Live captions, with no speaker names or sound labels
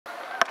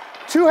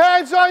2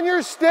 hands on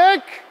your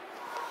stick.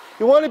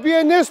 You want to be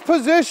in this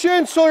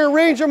position so your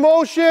range of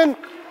motion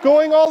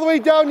going all the way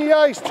down the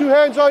ice. 2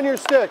 hands on your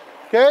stick,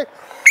 okay?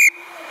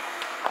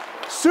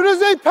 As soon as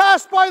they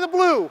pass by the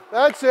blue,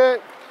 that's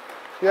it.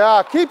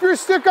 Yeah, keep your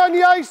stick on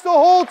the ice the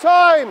whole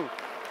time.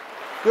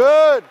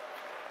 Good.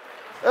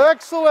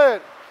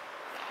 Excellent.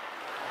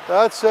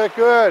 That's it,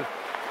 good.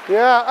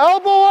 Yeah,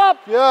 elbow up.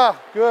 Yeah,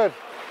 good.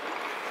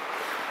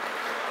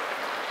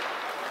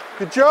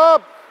 Good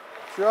job.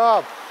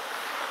 Job.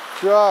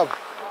 Job.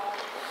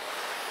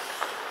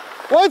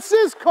 What's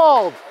this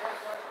called?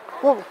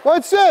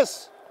 What's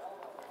this?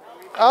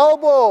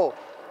 Elbow.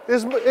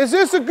 Is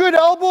this a good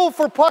elbow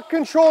for puck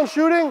control and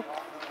shooting?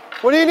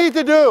 What do you need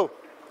to do?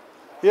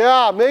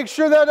 Yeah, make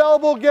sure that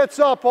elbow gets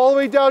up all the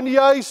way down the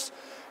ice.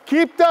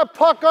 Keep that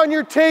puck on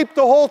your tape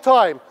the whole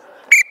time.